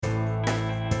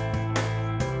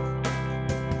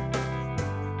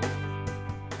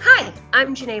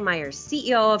I'm Jenné Myers,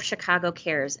 CEO of Chicago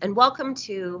Cares, and welcome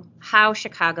to How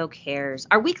Chicago Cares,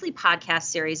 our weekly podcast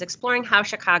series exploring how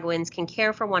Chicagoans can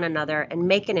care for one another and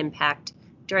make an impact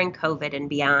during COVID and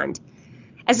beyond.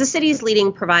 As the city's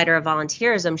leading provider of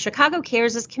volunteerism, Chicago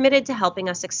Cares is committed to helping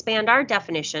us expand our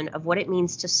definition of what it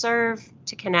means to serve,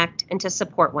 to connect, and to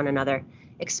support one another,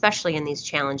 especially in these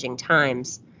challenging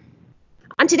times.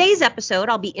 On today's episode,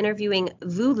 I'll be interviewing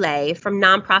Vu Le from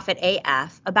Nonprofit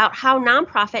AF about how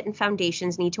nonprofit and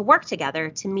foundations need to work together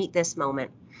to meet this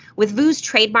moment. With Vu's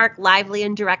trademark lively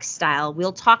and direct style,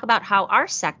 we'll talk about how our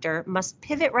sector must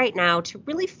pivot right now to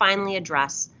really finally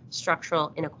address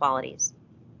structural inequalities.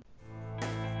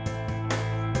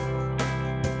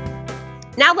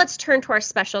 Now let's turn to our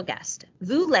special guest.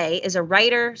 Vu Le is a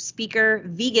writer, speaker,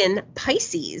 vegan,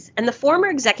 Pisces, and the former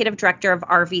executive director of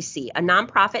RVC, a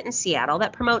nonprofit in Seattle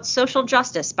that promotes social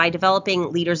justice by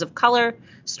developing leaders of color,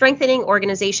 strengthening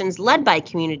organizations led by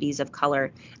communities of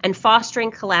color, and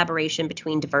fostering collaboration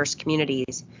between diverse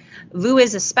communities. Vu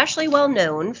is especially well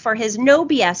known for his no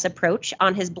BS approach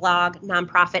on his blog,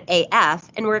 Nonprofit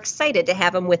AF, and we're excited to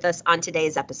have him with us on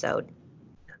today's episode.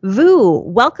 Vu,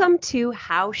 welcome to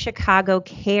How Chicago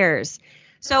Cares.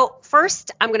 So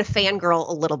first, I'm going to fangirl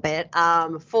a little bit.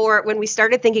 For when we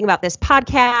started thinking about this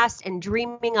podcast and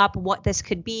dreaming up what this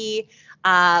could be,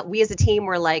 we as a team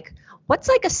were like, what's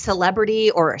like a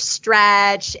celebrity or a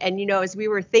stretch? And, as we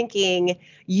were thinking,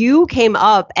 you came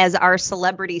up as our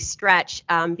celebrity stretch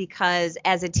because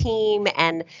as a team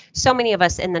and so many of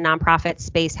us in the nonprofit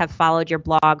space have followed your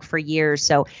blog for years.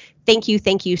 So thank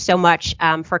you so much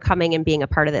for coming and being a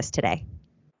part of this today.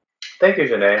 Thank you,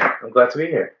 Jenné. I'm glad to be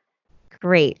here.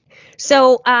 Great.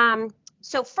 So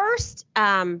first,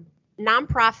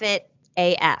 Nonprofit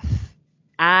AF.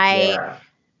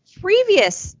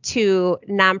 Previous to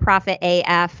Nonprofit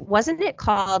AF, wasn't it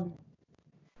called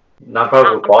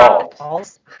Nonprofit with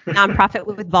Balls? Nonprofit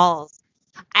with Balls.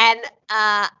 And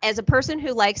as a person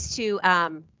who likes to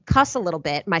cuss a little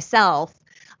bit myself,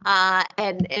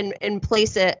 and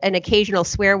place an occasional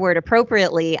swear word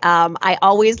appropriately, I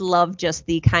always love just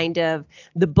the kind of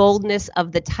the boldness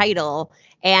of the title.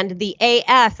 And the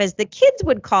AF, as the kids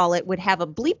would call it, would have a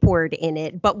bleep word in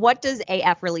it. But what does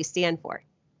AF really stand for?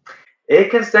 It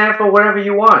can stand for whatever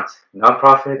you want.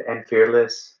 Nonprofit and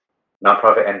fearless,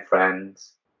 nonprofit and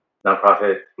friends.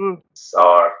 Nonprofits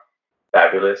are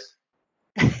fabulous.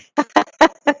 That's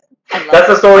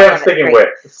the story I'm sticking with.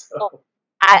 So.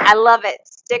 I love it.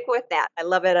 Stick with that. I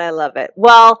love it.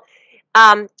 Well,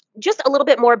 just a little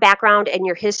bit more background in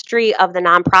your history of the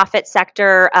nonprofit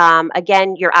sector.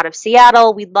 Again, you're out of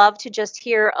Seattle. We'd love to just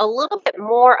hear a little bit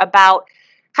more about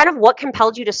kind of what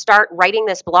compelled you to start writing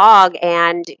this blog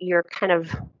and your kind of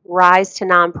rise to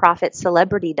nonprofit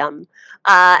celebritydom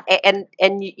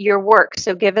and your work.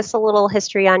 So give us a little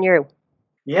history on you.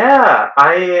 Yeah,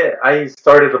 I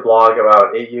started the blog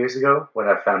about 8 years ago when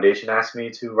a foundation asked me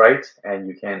to write, and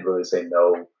you can't really say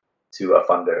no to a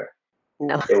funder.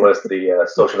 No. It was the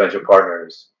Social Venture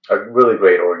Partners, a really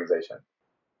great organization,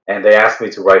 and they asked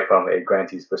me to write from a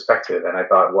grantee's perspective, and I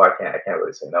thought, well, I can't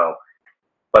really say no,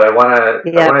 but I want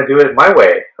to do it my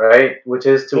way, right? Which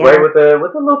is to write with a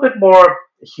little bit more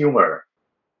humor,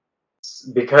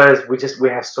 because we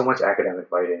have so much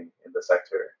academic writing in the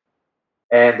sector.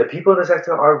 And the people in the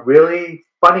sector are really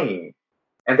funny.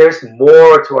 And there's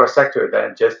more to our sector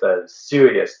than just the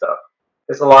serious stuff.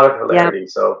 There's a lot of hilarity.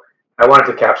 So I wanted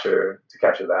to capture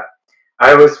that.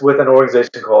 I was with an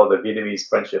organization called the Vietnamese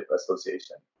Friendship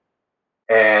Association.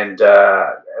 And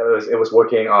it was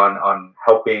working on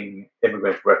helping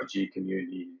immigrant refugee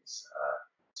communities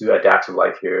to adapt to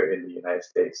life here in the United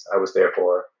States. I was there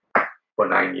for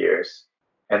 9 years.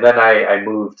 And then I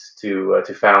moved to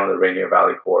found the Rainier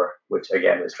Valley Corps, which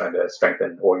again is trying to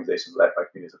strengthen organizations led by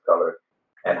communities of color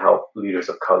and help leaders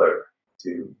of color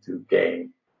to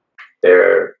gain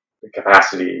their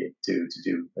capacity to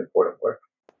do important work.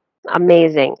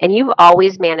 Amazing. And you've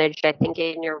always managed, I think,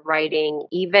 in your writing,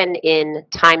 even in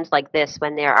times like this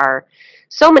when there are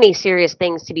so many serious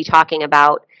things to be talking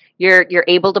about, you're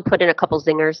able to put in a couple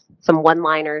zingers, some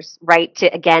one-liners, right, to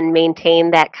again maintain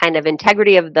that kind of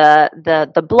integrity of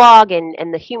the blog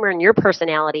and the humor and your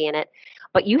personality in it.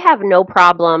 But you have no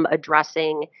problem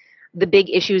addressing the big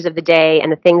issues of the day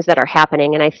and the things that are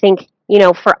happening. And I think,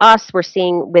 for us, we're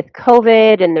seeing with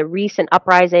COVID and the recent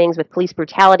uprisings with police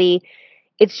brutality,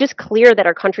 it's just clear that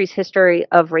our country's history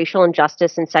of racial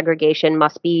injustice and segregation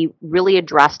must be really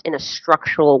addressed in a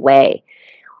structural way.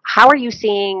 How are you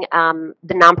seeing the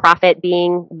nonprofit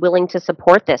being willing to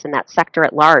support this in that sector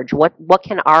at large? What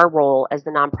can our role as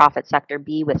the nonprofit sector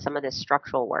be with some of this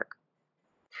structural work?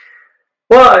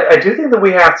 Well, I do think that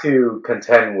we have to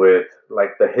contend with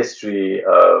like the history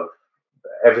of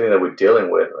everything that we're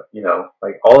dealing with. You know,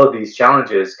 like all of these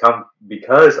challenges come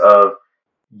because of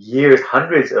years,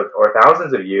 hundreds of or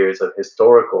thousands of years of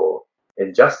historical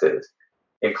injustice,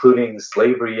 including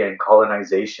slavery and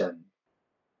colonization.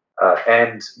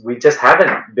 And we just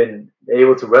haven't been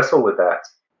able to wrestle with that.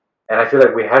 And I feel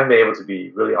like we haven't been able to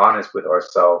be really honest with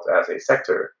ourselves as a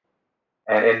sector.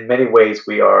 And in many ways,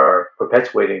 we are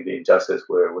perpetuating the injustice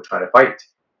we're trying to fight.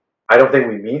 I don't think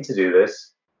we mean to do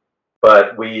this,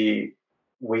 but we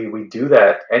do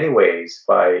that anyways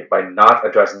by not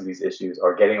addressing these issues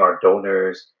or getting our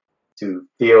donors to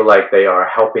feel like they are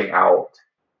helping out,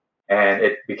 and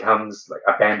it becomes like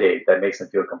a band-aid that makes them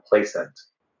feel complacent.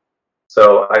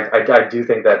 So I do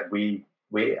think that we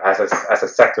as a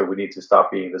sector we need to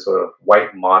stop being the sort of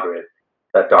white moderate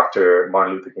that Dr.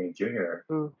 Martin Luther King Jr.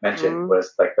 mentioned Mm-hmm.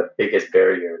 was like the biggest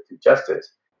barrier to justice.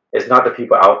 It's not the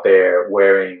people out there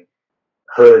wearing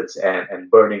hoods and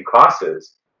burning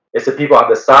crosses. It's the people on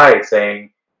the side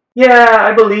saying, "Yeah,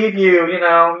 I believe you.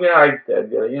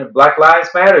 Black Lives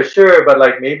Matter, sure, but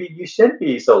like maybe you shouldn't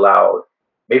be so loud.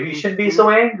 Maybe you shouldn't be Mm-hmm. so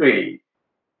angry.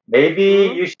 Maybe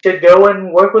Mm-hmm. you should go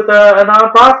and work with a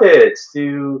nonprofit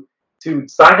to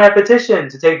sign that petition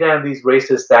to take down these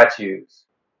racist statues,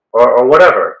 or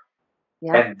whatever."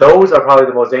 Yep. And those are probably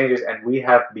the most dangerous. And we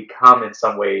have become, in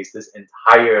some ways, this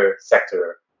entire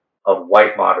sector of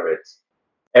white moderates.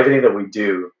 Everything that we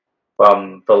do,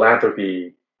 from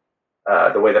philanthropy,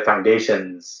 the way the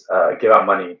foundations give out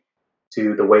money,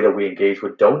 to the way that we engage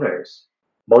with donors,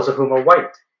 most of whom are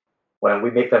white, when we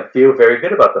make them feel very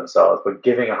good about themselves, but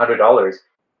giving $100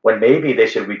 when maybe they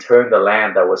should return the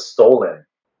land that was stolen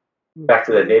back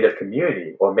to the Mm-hmm. native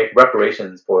community, or make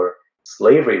reparations for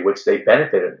slavery, which they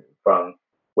benefited from,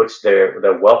 which their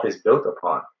wealth is built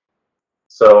upon.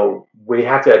 So we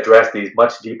have to address these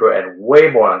much deeper and way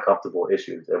more uncomfortable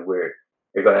issues if we're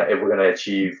gonna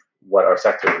achieve what our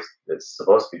sector is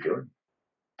supposed to be doing.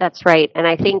 That's right. And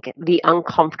I think the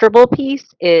uncomfortable piece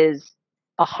is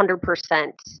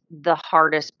 100% the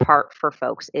hardest part for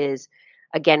folks is,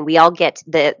 again, we all get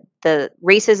the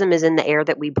racism is in the air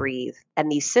that we breathe,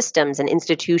 and these systems and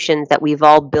institutions that we've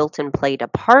all built and played a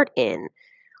part in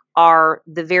are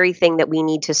the very thing that we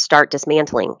need to start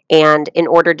dismantling. And in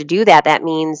order to do that, that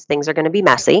means things are going to be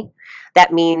messy.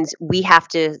 That means we have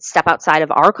to step outside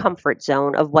of our comfort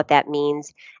zone of what that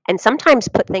means and sometimes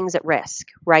put things at risk,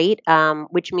 right?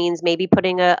 Which means maybe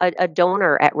putting a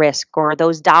donor at risk or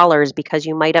those dollars because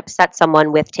you might upset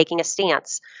someone with taking a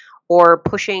stance or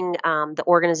pushing the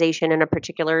organization in a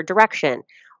particular direction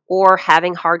or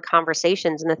having hard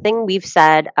conversations. And the thing we've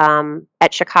said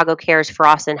at Chicago Cares for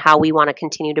us and how we want to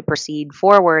continue to proceed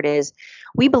forward is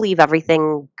we believe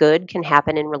everything good can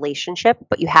happen in relationship,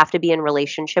 but you have to be in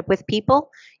relationship with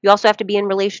people. You also have to be in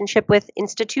relationship with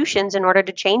institutions in order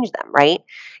to change them, right?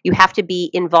 You have to be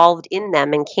involved in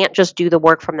them and can't just do the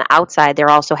work from the outside. There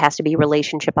also has to be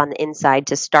relationship on the inside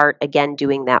to start again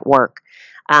doing that work.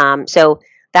 So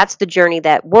that's the journey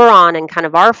that we're on and kind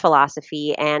of our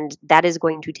philosophy. And that is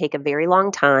going to take a very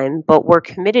long time, but we're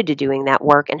committed to doing that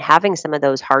work and having some of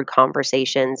those hard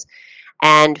conversations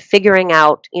and figuring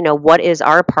out, what is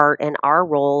our part and our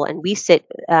role. And we sit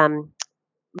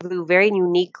very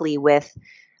uniquely with,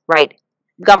 right,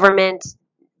 government,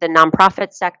 the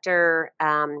nonprofit sector,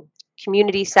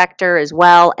 community sector as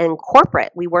well, and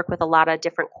corporate. We work with a lot of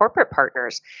different corporate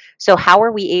partners. So, how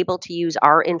are we able to use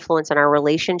our influence and our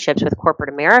relationships with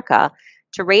corporate America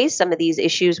to raise some of these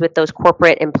issues with those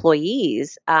corporate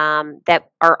employees that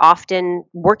are often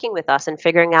working with us and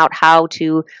figuring out how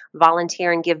to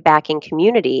volunteer and give back in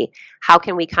community? How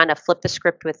can we kind of flip the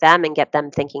script with them and get them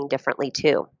thinking differently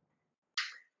too?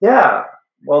 Yeah.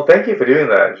 Well, thank you for doing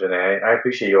that, Jenné. I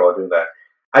appreciate you all doing that.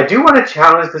 I do want to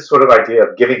challenge this sort of idea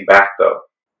of giving back, though.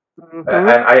 Mm-hmm. And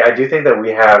I do think that we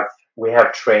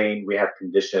have trained, we have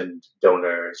conditioned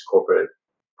donors, corporate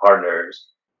partners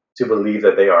to believe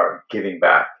that they are giving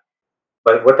back.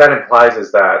 But what that implies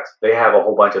is that they have a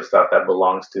whole bunch of stuff that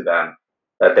belongs to them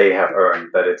that they have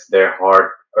earned, that it's their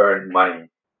hard earned money.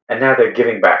 And now they're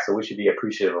giving back. So we should be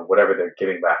appreciative of whatever they're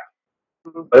giving back.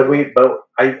 Mm-hmm. But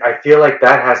I feel like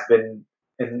that has been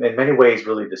in many ways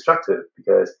really destructive,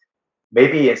 because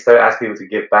maybe instead of asking people to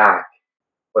give back,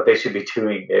 what they should be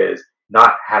doing is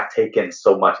not have taken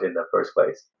so much in the first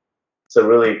place. So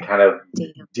really kind of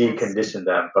Damn, yes. decondition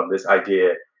them from this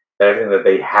idea that everything that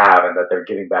they have and that they're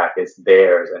giving back is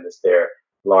theirs and it's their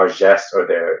largesse or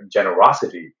their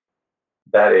generosity.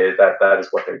 That is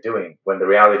what they're doing. When the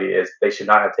reality is they should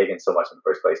not have taken so much in the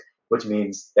first place, which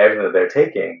means everything that they're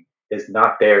taking is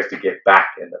not theirs to give back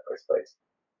in the first place.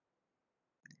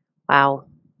 Wow.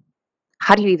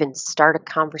 How do you even start a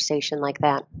conversation like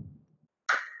that?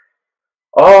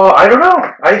 Oh, I don't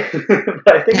know. I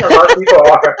think a lot of people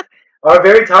are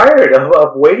very tired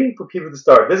of waiting for people to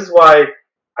start. This is why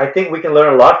I think we can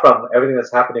learn a lot from everything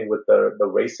that's happening with the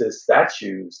racist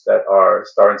statues that are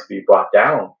starting to be brought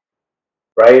down,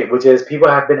 right? Which is people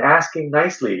have been asking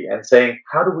nicely and saying,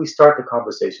 how do we start the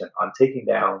conversation on taking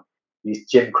down these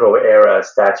Jim Crow era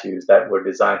statues that were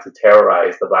designed to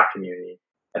terrorize the black community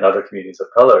and other communities of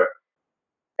color?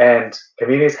 And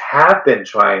communities have been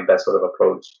trying that sort of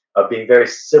approach of being very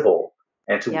civil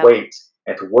and to Yep, wait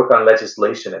and to work on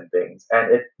legislation and things.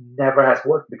 And it never has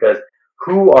worked because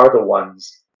who are the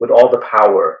ones with all the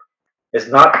power is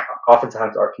not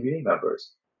oftentimes our community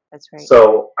members. that's right.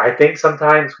 So I think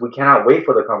sometimes we cannot wait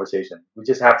for the conversation. We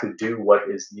just have to do what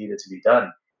is needed to be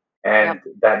done. Yep. And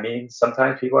that means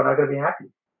sometimes people are not going to be happy.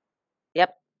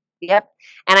 Yep. Yep.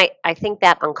 And I think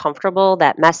that uncomfortable,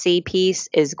 that messy piece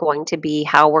is going to be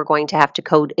how we're going to have to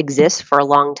coexist for a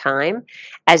long time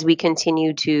as we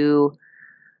continue to,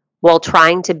 while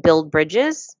trying to build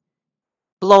bridges,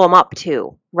 blow them up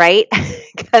too, right? We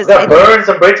Because got I to think burn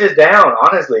some bridges down,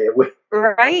 honestly.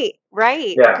 right,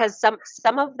 right. Yeah. Because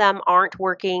some of them aren't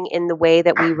working in the way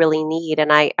that we really need.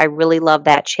 And I really love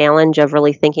that challenge of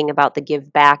really thinking about the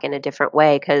give back in a different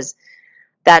way because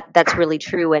that's really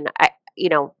true. And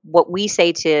what we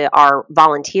say to our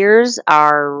volunteers,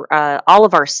 our all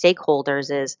of our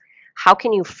stakeholders is, how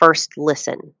can you first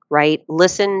listen, right?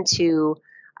 Listen to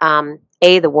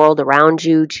the world around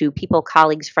you, to people,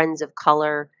 colleagues, friends of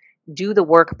color. Do the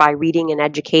work by reading and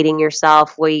educating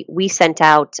yourself. We sent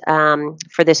out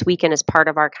for this weekend as part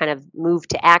of our kind of move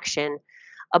to action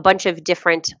a bunch of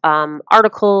different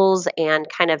articles and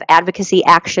kind of advocacy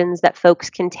actions that folks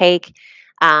can take.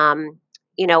 Around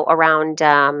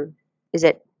is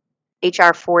it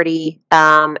HR 40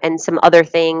 and some other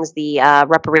things, the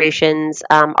reparations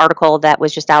article that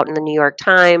was just out in the New York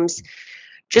Times,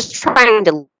 just trying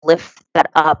to lift that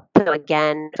up so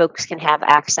again folks can have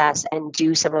access and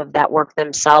do some of that work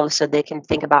themselves so they can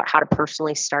think about how to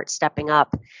personally start stepping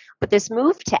up. But this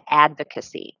move to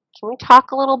advocacy, can we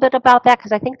talk a little bit about that?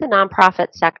 Because I think the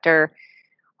nonprofit sector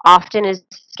often is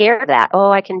scared of that.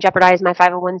 Oh, I can jeopardize my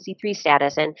 501c3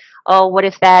 status. And oh, what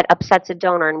if that upsets a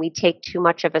donor and we take too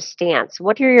much of a stance?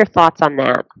 What are your thoughts on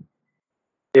that?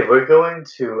 If we're going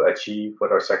to achieve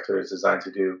what our sector is designed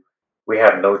to do, we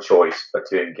have no choice but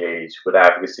to engage with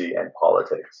advocacy and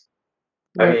politics.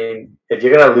 I Yep. mean, if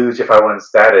you're going to lose your 501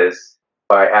 status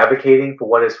by advocating for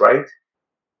what is right,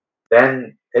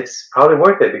 then it's probably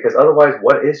worth it because otherwise,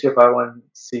 what is your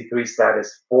 501c3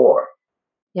 status for?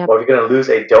 Yep. Or if you're going to lose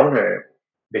a donor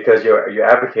because you're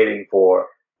advocating for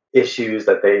issues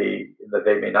that they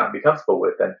may not be comfortable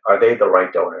with, then are they the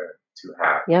right donor to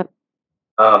have? Yep.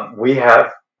 We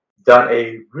have done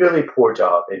a really poor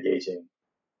job engaging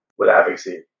with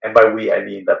advocacy, and by we I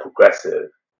mean the progressive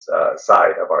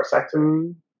side of our sector,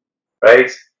 Mm.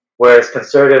 right? Whereas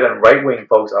conservative and right wing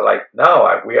folks are like,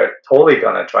 no, we are totally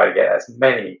gonna try to get as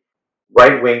many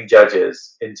right wing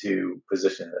judges into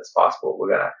position as possible. We're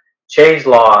gonna change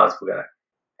laws.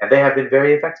 And they have been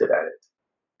very effective at it.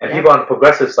 And Yep. people on the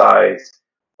progressive side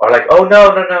are like, oh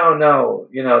no, no, no,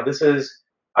 no, this is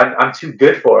I'm too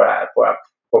good for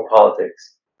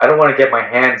politics. I don't want to get my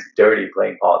hands dirty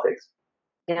playing politics.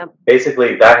 Yep.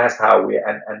 Basically, that's how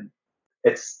and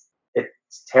it's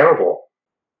terrible,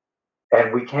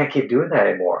 and we can't keep doing that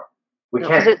anymore. We No,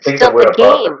 because can't it's think that still we're the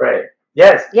above the game. fray.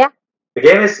 Yes, Yeah. the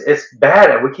game is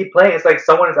bad, and we keep playing. It's like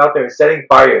someone is out there setting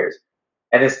fires,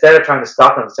 and instead of trying to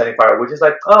stop them from setting fire, we're just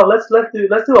like, oh, let's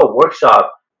do a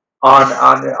workshop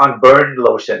on burn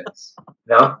lotions.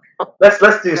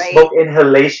 Let's do Right. smoke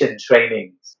inhalation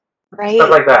trainings, stuff Right.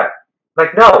 like that.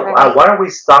 Like, no, Right. why don't we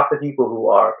stop the people who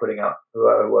are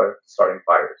who are starting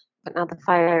fires? But not the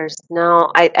fires.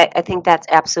 No, I think that's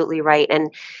absolutely right.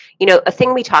 And, a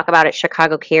thing we talk about at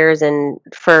Chicago Cares and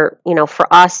for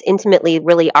us intimately,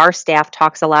 really our staff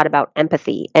talks a lot about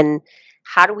empathy and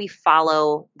how do we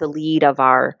follow the lead of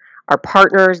our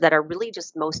partners that are really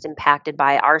just most impacted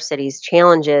by our city's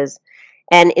challenges.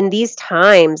 And in these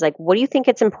times, like, what do you think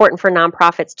it's important for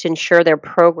nonprofits to ensure their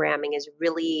programming is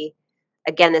really,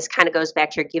 again, this kind of goes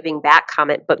back to your giving back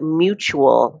comment, but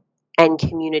mutual and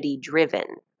community driven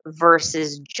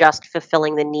versus just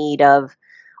fulfilling the need of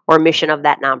or mission of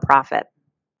that nonprofit?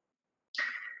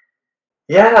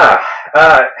 Yeah,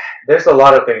 uh, there's a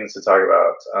lot of things to talk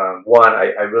about. One,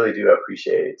 I really do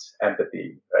appreciate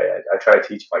empathy. Right? I try to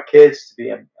teach my kids to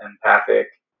be empathic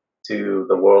to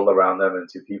the world around them and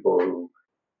to people who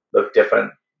look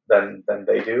different than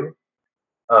they do.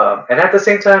 And at the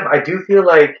same time, I do feel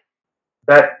like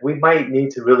that we might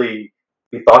need to really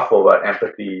be thoughtful about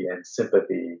empathy and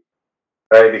sympathy,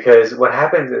 right? Because what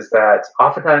happens is that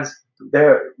oftentimes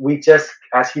we just,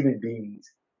 as human beings,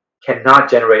 cannot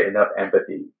generate enough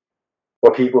empathy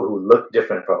for people who look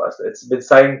different from us. It's been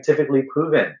scientifically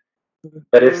proven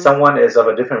that if Mm-hmm. someone is of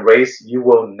a different race, you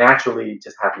will naturally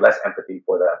just have less empathy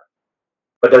for them.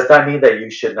 But does that mean that you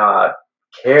should not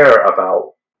care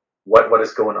about what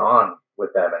is going on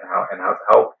with them, and how to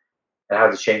help and how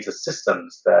to change the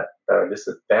systems that are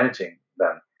disadvantaging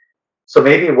them? So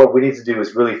maybe what we need to do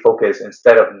is really focus,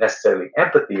 instead of necessarily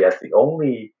empathy as the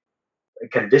only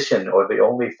condition or the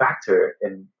only factor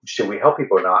in should we help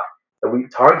people or not, that we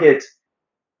target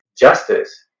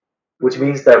justice, which Mm-hmm.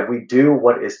 means that we do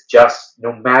what is just,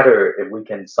 no matter if we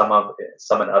can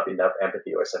summon up enough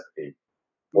empathy or sympathy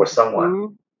for someone.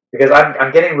 Mm-hmm. Because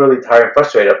I'm getting really tired and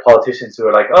frustrated of politicians who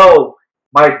are like, oh,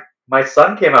 my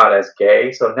son came out as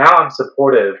gay, so now I'm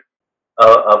supportive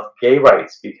of gay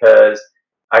rights because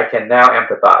I can now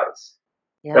empathize,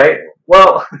 Yep. right?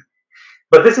 Well,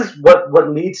 but this is what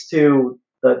leads to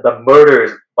the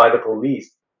murders by the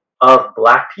police of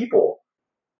black people,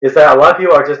 is that a lot of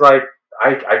people are just like,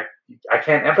 I, I, I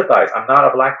can't empathize. I'm not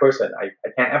a black person. I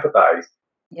can't empathize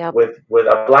Yep. with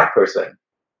a black person.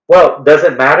 Well, does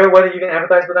it matter whether you can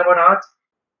empathize with them or not?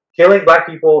 Killing black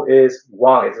people is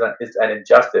wrong. It's an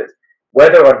injustice.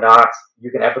 Whether or not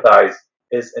you can empathize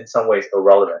is in some ways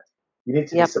irrelevant. You need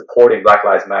to be Yep. supporting Black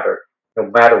Lives Matter, no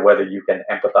matter whether you can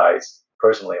empathize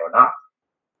personally or not.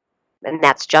 And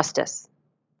that's justice.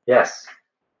 Yes.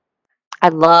 I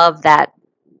love that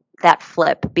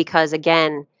flip because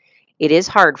again, it is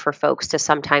hard for folks to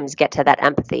sometimes get to that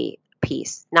empathy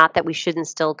piece. Not that we shouldn't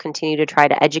still continue to try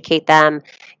to educate them,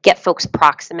 get folks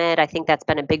proximate. I think that's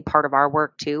been a big part of our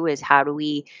work too, is how do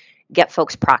we get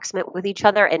folks proximate with each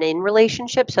other and in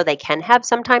relationships so they can have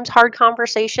sometimes hard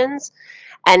conversations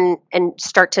and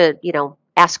start to,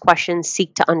 ask questions,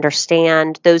 seek to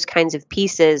understand those kinds of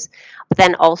pieces, but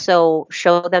then also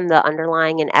show them the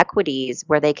underlying inequities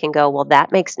where they can go, well,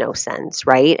 that makes no sense,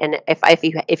 right? And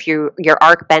if your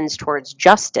arc bends towards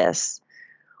justice,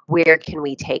 where can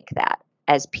we take that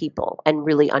as people and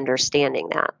really understanding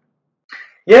that?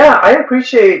 Yeah, I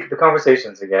appreciate the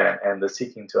conversations again and the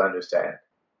seeking to understand.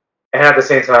 And at the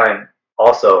same time,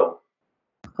 also,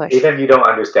 Push. even if you don't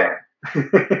understand,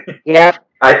 Yep.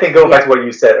 I think going back Yep. to what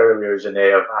you said earlier,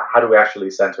 Jenné, of how do we actually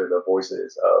center the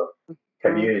voices of Mm,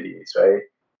 communities, right?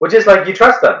 Which is like, you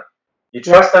trust them. You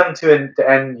yep. trust them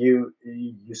and you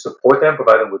support them,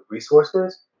 provide them with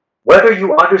resources, whether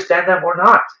you understand them or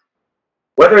not.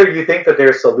 Whether you think that there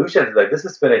are solutions, like this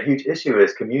has been a huge issue,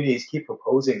 is communities keep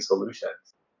proposing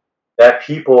solutions that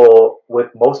people with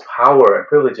most power and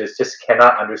privileges just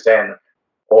cannot understand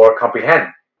or comprehend.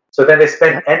 So then they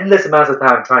spend Yep. endless amounts of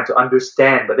time trying to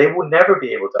understand, but they will never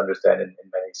be able to understand in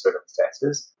many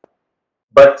circumstances.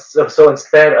 But so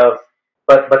instead of,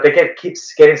 but they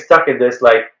keeps getting stuck in this,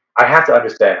 like, I have to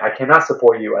understand. I cannot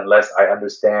support you unless I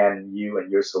understand you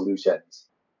and your solutions.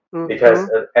 Because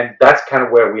Mm-hmm. and that's kind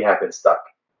of where we have been stuck.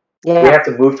 We Yep. have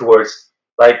to move towards,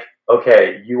 like,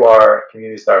 okay, you are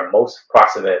communities that are most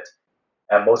proximate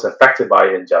and most affected by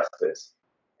injustice.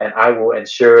 And I will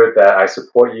ensure that I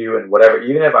support you in whatever,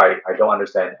 even if I don't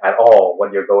understand at all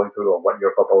what you're going through or what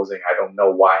you're proposing, I don't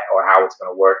know why or how it's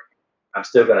going to work, I'm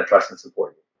still going to trust and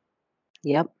support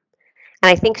you. Yep. And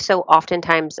I think so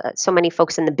oftentimes, so many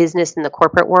folks in the business and the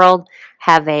corporate world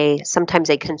have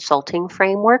sometimes a consulting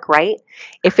framework, right?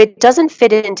 If it doesn't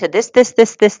fit into this,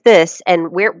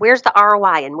 and where's the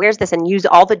ROI and where's this, and use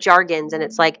all the jargons, and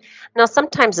it's like, no,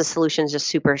 sometimes the solution is just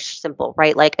super simple,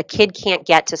 right? Like a kid can't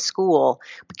get to school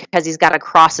because he's got to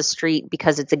cross a street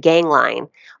because it's a gang line.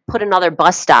 Put another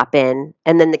bus stop in,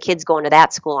 and then the kids going to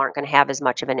that school aren't going to have as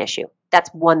much of an issue. That's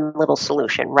one little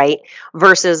solution, right?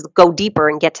 Versus go deeper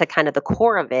and get to kind of the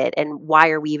core of it and why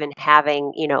are we even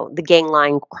having the gang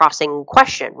line crossing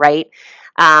question, right?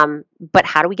 But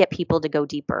how do we get people to go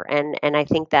deeper? And I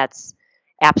think that's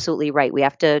absolutely right. We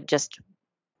have to just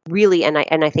really, and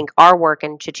I think our work,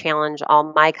 and to challenge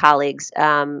all my colleagues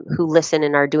who listen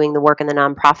and are doing the work in the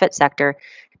nonprofit sector,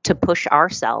 to push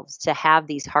ourselves to have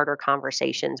these harder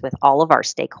conversations with all of our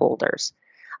stakeholders,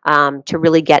 to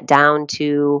really get down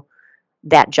to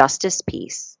that justice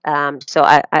piece. So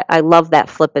I love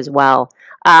that flip as well.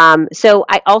 So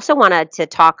I also wanted to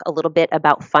talk a little bit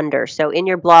about funders. So in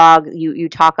your blog, you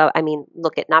talk. I mean,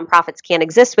 look, at nonprofits can't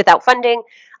exist without funding.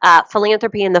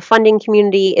 Philanthropy in the funding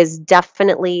community is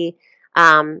definitely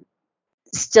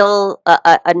still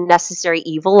a necessary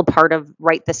evil, a part of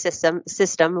right the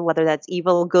system, whether that's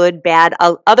evil, good, bad,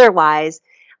 otherwise.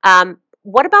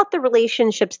 what about the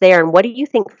relationships there, and what do you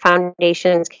think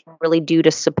foundations can really do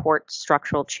to support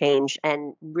structural change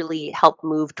and really help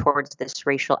move towards this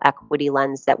racial equity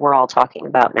lens that we're all talking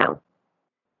about now?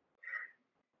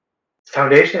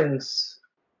 Foundations,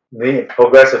 the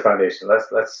progressive foundation.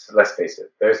 Let's face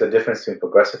it. There's a difference between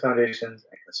progressive foundations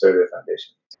and conservative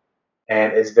foundations,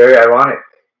 and it's very ironic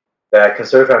that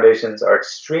conservative foundations are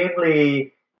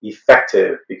extremely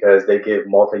effective because they give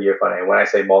multi-year funding. And when I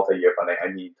say multi-year funding, I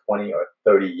mean 20 or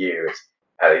 30 years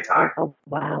at a time. Oh,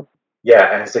 wow.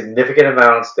 Yeah, and significant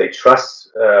amounts. They trust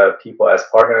people as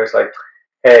partners. Like,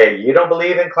 hey, you don't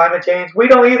believe in climate change? We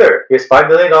don't either. Here's $5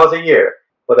 million a year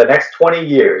for the next 20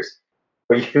 years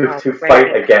for you to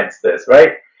fight against this,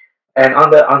 right? And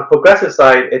on the progressive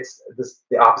side, it's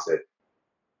the opposite.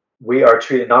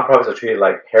 Nonprofits are treated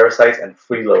like parasites and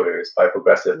freeloaders by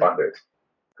progressive funders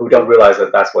who don't realize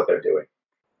that that's what they're doing.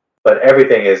 But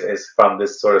everything is from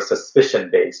this sort of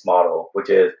suspicion-based model, which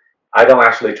is, I don't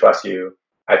actually trust you.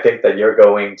 I think that you're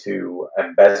going to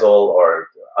embezzle or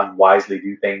unwisely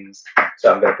do things.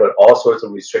 So I'm going to put all sorts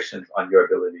of restrictions on your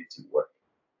ability to work.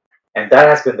 And that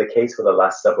has been the case for the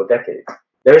last several decades.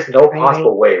 There is no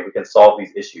possible way we can solve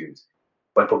these issues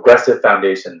when progressive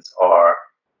foundations are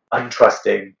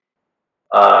untrusting,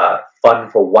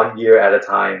 fund for 1 year at a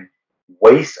time,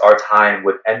 waste our time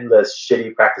with endless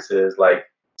shitty practices like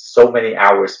so many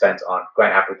hours spent on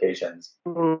grant applications.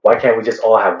 Mm-hmm. Why can't we just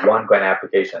all have one grant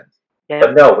application? Yeah.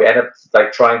 But no, we end up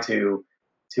like trying to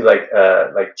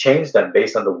change them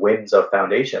based on the whims of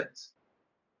foundations.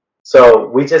 So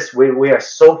we are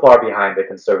so far behind the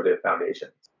conservative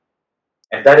foundations,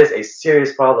 and that is a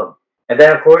serious problem. And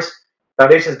then of course,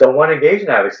 foundations don't want to engage in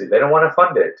advocacy; they don't want to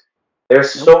fund it.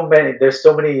 There's so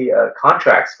many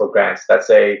contracts for grants that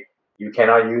say you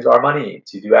cannot use our money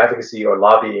to do advocacy or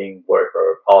lobbying work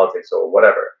or politics or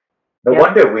whatever. No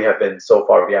wonder we have been so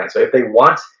far behind. So if they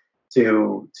want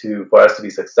for us to be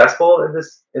successful in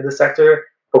this sector,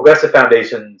 progressive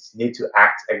foundations need to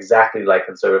act exactly like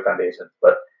conservative foundations,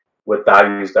 but with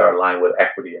values that are aligned with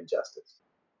equity and justice.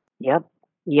 Yep.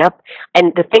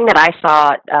 And the thing that I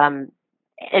saw,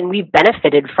 and we've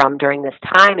benefited from during this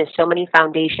time, is so many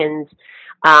foundations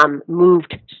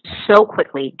moved so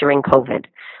quickly during COVID,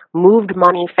 moved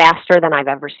money faster than I've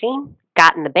ever seen,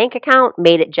 got in the bank account,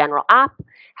 made it general op,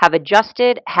 have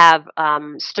adjusted, have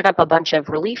stood up a bunch of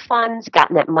relief funds,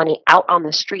 gotten that money out on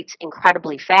the streets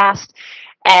incredibly fast.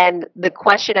 And the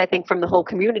question, I think, from the whole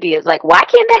community is like, why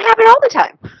can't that happen all the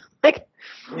time? Like,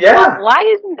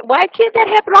 why can't that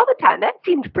happen all the time? That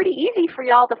seems pretty easy for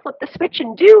y'all to flip the switch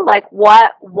and do. Like,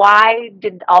 why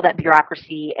did all that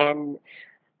bureaucracy and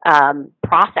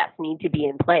process need to be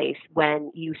in place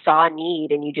when you saw a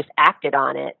need and you just acted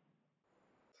on it?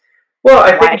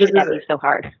 Well, why should that be so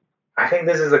hard? I think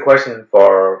this is a question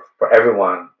for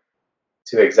everyone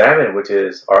to examine, which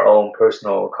is our own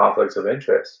personal conflicts of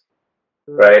interest,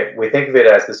 right? We think of it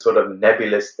as this sort of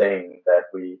nebulous thing that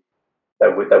we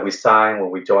sign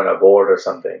when we join a board or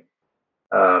something.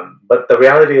 But the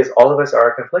reality is all of us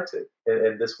are conflicted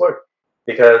in this work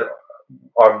because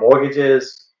our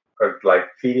mortgages are like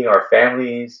feeding our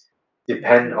families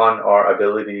depend on our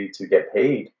ability to get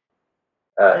paid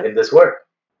in this work.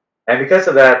 And because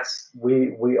of that,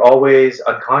 we always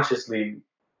unconsciously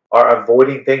are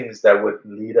avoiding things that would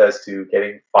lead us to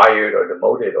getting fired or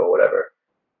demoted or whatever.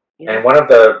 Yeah. And one of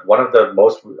the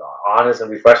most honest and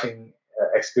refreshing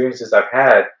experiences I've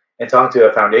had in talking to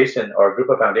a foundation or a group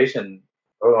of foundation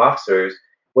program officers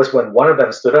was when one of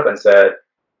them stood up and said,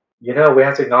 we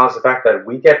have to acknowledge the fact that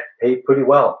we get paid pretty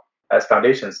well as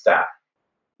foundation staff.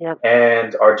 Yep.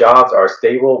 And our jobs are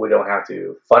stable. We don't have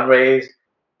to fundraise.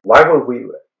 Why would we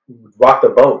rock the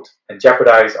boat and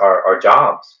jeopardize our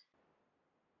jobs?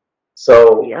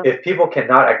 So if people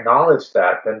cannot acknowledge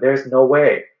that, then there's no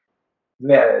way.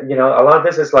 A lot of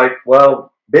this is like,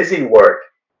 busy work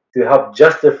to help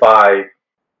justify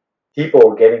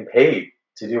people getting paid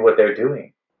to do what they're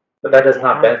doing. But that does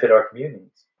not benefit our communities.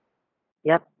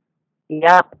 Yep.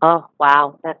 Oh,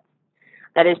 wow.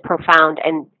 That is profound.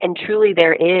 And truly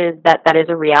there is that is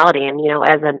a reality. And,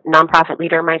 as a nonprofit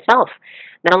leader myself,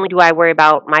 not only do I worry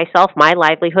about myself, my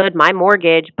livelihood, my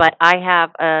mortgage, but I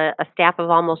have a staff of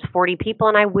almost 40 people,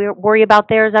 and I worry about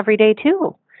theirs every day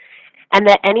too. And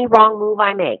that any wrong move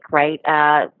I make, right,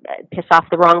 piss off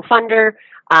the wrong funder,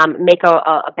 make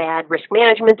a bad risk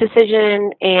management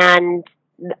decision, and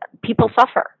people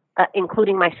suffer,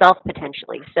 including myself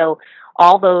potentially. So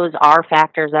all those are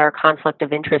factors that are conflict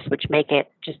of interest, which make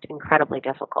it just incredibly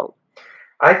difficult.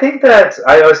 I think that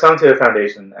I was talking to a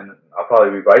foundation, and I'll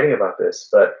probably be writing about this,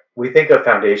 but we think of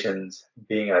foundations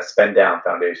being a spend down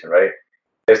foundation, right?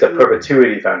 there's the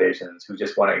perpetuity foundations who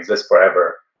just want to exist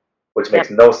forever, which makes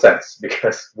no sense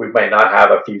because we might not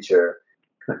have a future.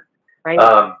 Right.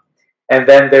 And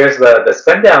then there's the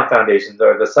spend down foundations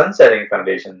or the sunsetting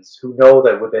foundations who know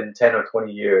that within 10 or 20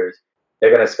 years,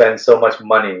 they're going to spend so much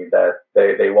money that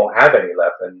they won't have any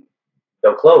left and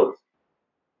they'll close.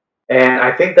 And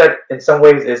I think that in some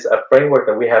ways is a framework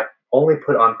that we have only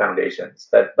put on foundations.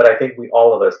 But I think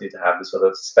all of us need to have this sort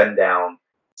of spend down,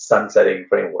 sunsetting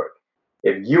framework.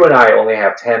 If you and I only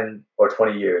have 10 or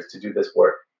 20 years to do this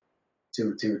work,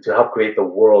 to help create the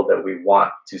world that we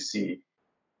want to see,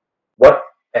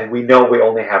 and we know we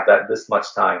only have this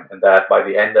much time, and that by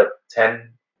the end of 10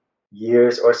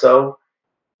 years or so,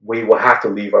 we will have to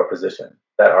leave our position,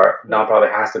 that our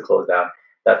nonprofit has to close down,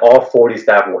 that all 40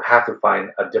 staff will have to find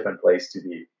a different place to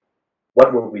be.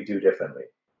 What will we do differently?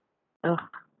 Oh,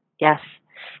 yes.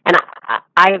 And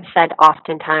I have said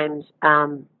oftentimes,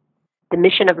 the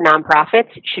mission of nonprofits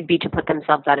should be to put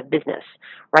themselves out of business,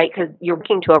 right? Because you're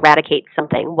working to eradicate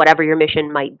something, whatever your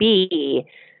mission might be.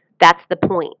 That's the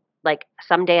point. Like,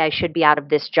 someday I should be out of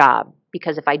this job,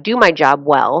 because if I do my job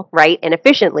well, right, and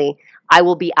efficiently, I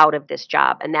will be out of this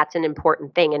job. And that's an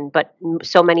important thing. But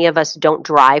so many of us don't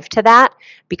drive to that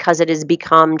because it has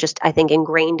become just, I think,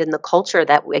 ingrained in the culture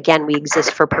that, again, we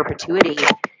exist for perpetuity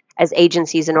as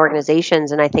agencies and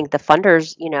organizations. And I think the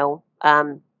funders,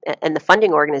 and the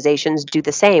funding organizations do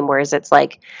the same, whereas it's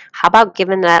like, how about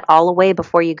giving that all away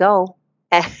before you go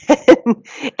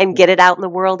and get it out in the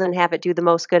world and have it do the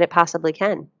most good it possibly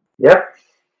can? Yep.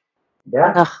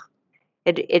 Yeah.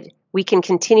 We can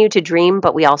continue to dream,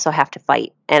 but we also have to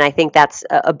fight. And I think that's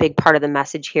a big part of the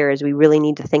message here, is we really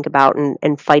need to think about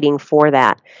and fighting for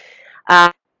that.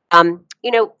 I've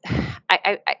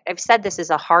said this is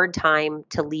a hard time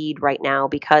to lead right now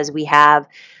because we have,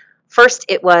 first,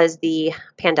 it was the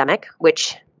pandemic,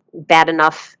 which bad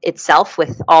enough itself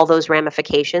with all those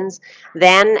ramifications.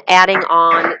 Then adding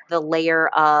on the layer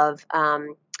of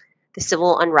the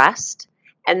civil unrest.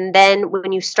 And then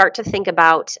when you start to think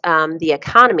about the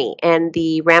economy and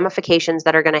the ramifications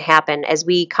that are going to happen as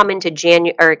we come into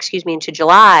into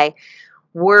July,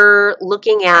 we're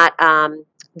looking at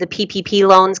the PPP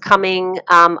loans coming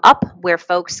up, where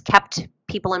folks kept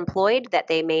people employed, that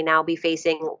they may now be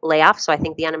facing layoffs. So I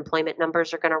think the unemployment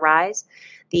numbers are going to rise.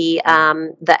 The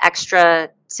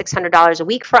extra $600 a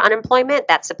week for unemployment,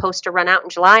 that's supposed to run out in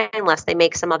July unless they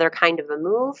make some other kind of a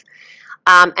move.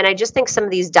 And I just think some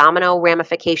of these domino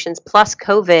ramifications, plus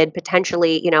COVID,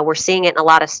 potentially, we're seeing it in a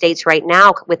lot of states right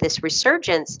now with this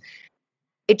resurgence.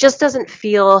 It just doesn't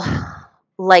feel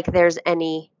like there's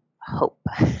any hope,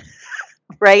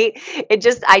 right? I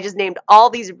just named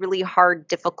all these really hard,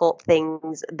 difficult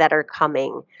things that are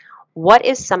coming. What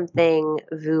is something,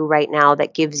 Vu, right now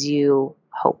that gives you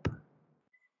hope?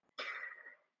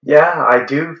 Yeah, I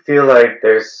do feel like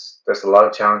there's a lot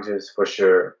of challenges for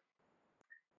sure.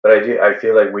 But I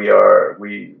feel like we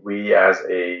as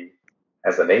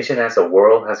a nation, as a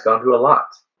world, has gone through a lot.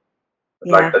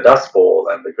 Yeah. Like the Dust Bowl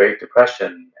and the Great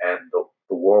Depression and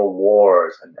the world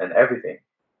wars and everything.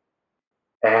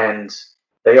 And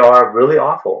they are really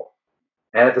awful.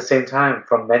 And at the same time,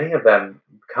 from many of them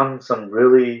come some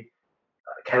really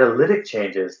catalytic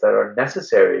changes that are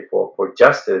necessary for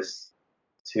justice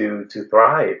to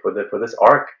thrive, for this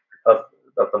arc of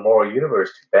the moral universe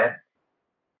to bend.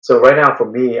 So right now, for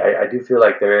me, I do feel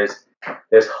like there's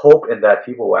hope in that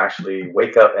people will actually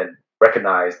wake up and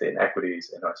recognize the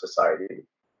inequities in our society,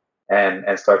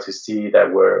 and start to see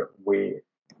that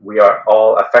we are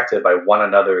all affected by one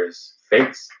another's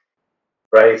fates,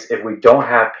 right? If we don't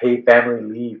have paid family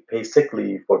leave, paid sick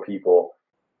leave for people,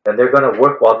 then they're gonna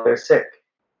work while they're sick,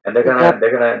 and they're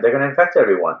gonna infect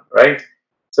everyone, right?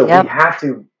 So we have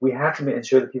to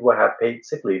ensure that people have paid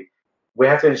sick leave. We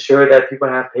have to ensure that people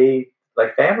have paid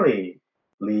like family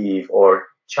leave or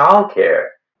childcare.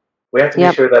 We have to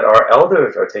make sure that our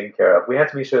elders are taken care of. We have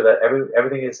to make sure that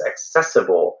everything is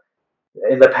accessible.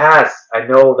 In the past, I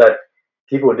know that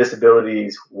people with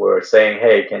disabilities were saying,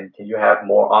 "Hey, can you have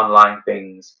more online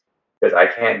things because I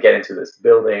can't get into this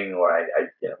building or I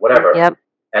whatever." Yep.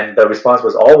 And the response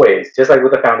was always, just like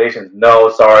with the foundations, "No,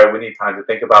 sorry, we need time to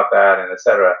think about that," and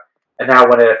etc. And now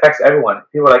when it affects everyone,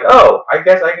 people are like, "Oh, I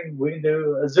guess we can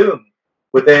do a Zoom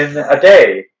within a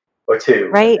day or two."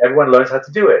 Right. Everyone learns how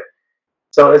to do it.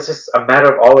 So it's just a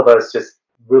matter of all of us just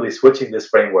really switching this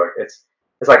framework. It's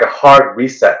like a hard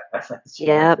reset.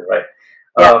 Yeah. Right.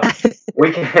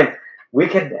 We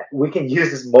can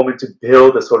use this moment to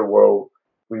build the sort of world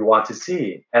we want to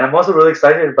see. And I'm also really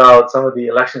excited about some of the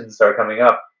elections that are coming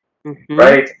up. Mm-hmm.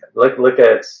 Right. Look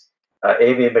at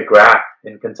Amy McGrath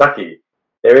in Kentucky.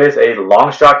 There is a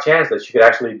long shot chance that she could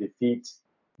actually defeat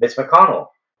Mitch McConnell.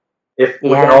 If we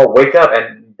can all wake up,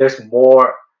 and there's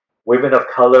more women of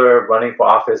color running for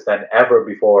office than ever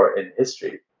before in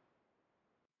history.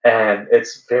 And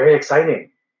it's very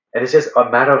exciting. And it's just a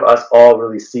matter of us all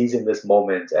really seizing this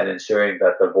moment and ensuring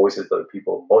that the voices of the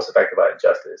people most affected by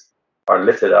injustice are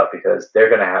lifted up, because they're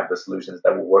going to have the solutions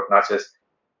that will work not just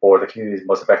for the communities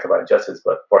most affected by injustice,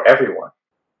 but for everyone.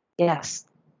 Yes.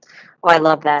 Oh, I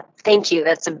love that. Thank you.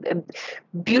 That's a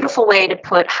beautiful way to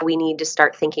put how we need to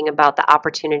start thinking about the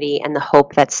opportunity and the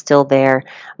hope that's still there.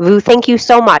 Vu, thank you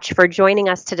so much for joining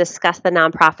us to discuss the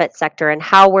nonprofit sector and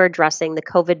how we're addressing the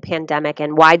COVID pandemic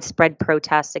and widespread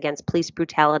protests against police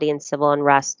brutality and civil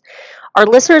unrest. Our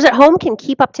listeners at home can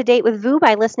keep up to date with Vu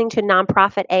by listening to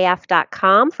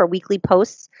nonprofitaf.com for weekly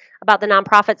posts about the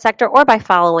nonprofit sector, or by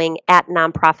following at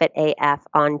nonprofitaf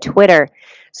on Twitter.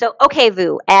 So, okay,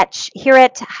 Vu, here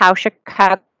at How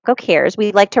Chicago Cares,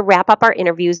 we'd like to wrap up our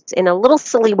interviews in a little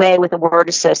silly way with a word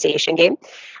association game.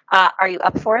 Are you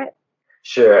up for it?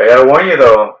 Sure. I gotta warn you,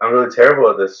 though, I'm really terrible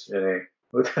at this, Jenné.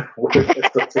 Word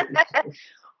association.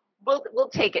 We'll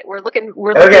take it. We're looking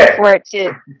for it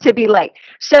to be light.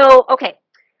 So, okay,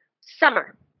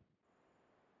 summer.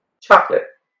 Chocolate.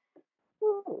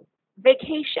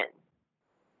 Vacation.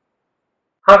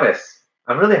 Hummus.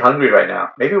 I'm really hungry right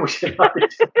now. Maybe we should not be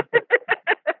doing it.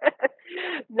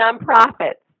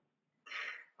 Nonprofit.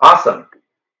 Awesome.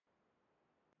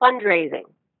 Fundraising.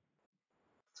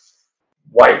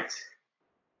 White.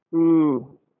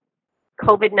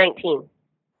 COVID-19.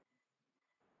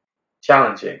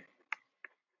 Challenging.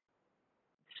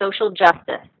 Social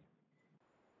justice.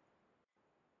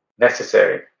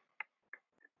 Necessary.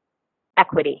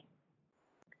 Equity.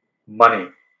 Money.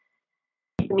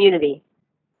 Community.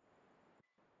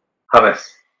 Hummus.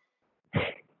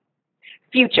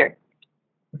 Future.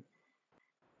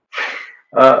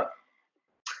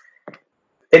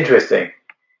 Interesting.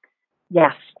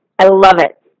 Yes, I love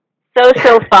it.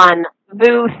 So fun.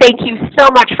 Vu, thank you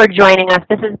so much for joining us.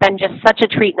 This has been just such a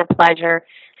treat and a pleasure.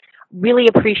 Really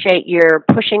appreciate your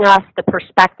pushing us, the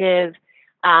perspective,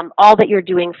 all that you're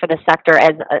doing for the sector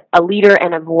as a leader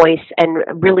and a voice,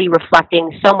 and really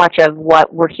reflecting so much of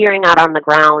what we're hearing out on the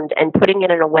ground and putting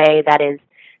it in a way that is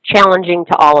challenging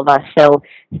to all of us. So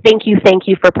thank you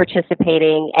for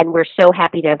participating, and we're so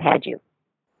happy to have had you.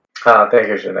 Thank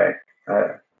you, Jenné.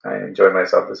 I enjoyed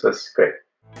myself. This was great.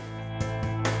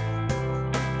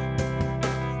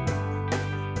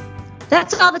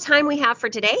 That's all the time we have for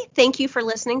today. Thank you for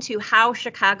listening to How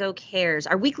Chicago Cares,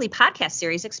 our weekly podcast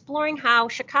series exploring how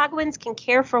Chicagoans can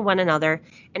care for one another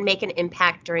and make an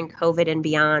impact during COVID and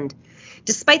beyond.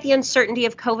 Despite the uncertainty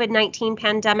of COVID-19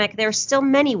 pandemic, there are still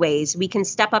many ways we can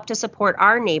step up to support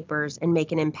our neighbors and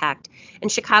make an impact. And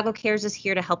Chicago Cares is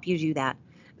here to help you do that.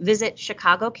 Visit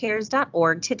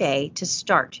chicagocares.org today to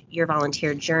start your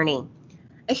volunteer journey.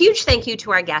 A huge thank you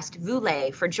to our guest, Vu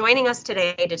Le, for joining us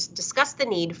today to discuss the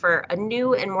need for a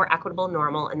new and more equitable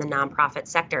normal in the nonprofit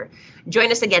sector.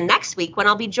 Join us again next week when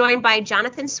I'll be joined by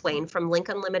Jonathan Swain from Link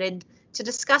Unlimited to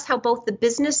discuss how both the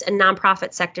business and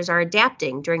nonprofit sectors are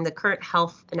adapting during the current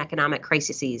health and economic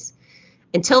crises.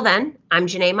 Until then, I'm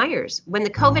Jenné Myers. When the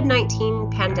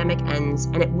COVID-19 pandemic ends,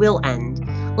 and it will end,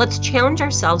 let's challenge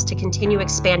ourselves to continue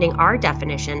expanding our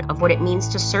definition of what it means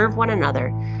to serve one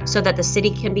another so that the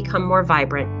city can become more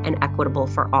vibrant and equitable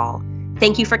for all.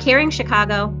 Thank you for caring,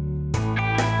 Chicago.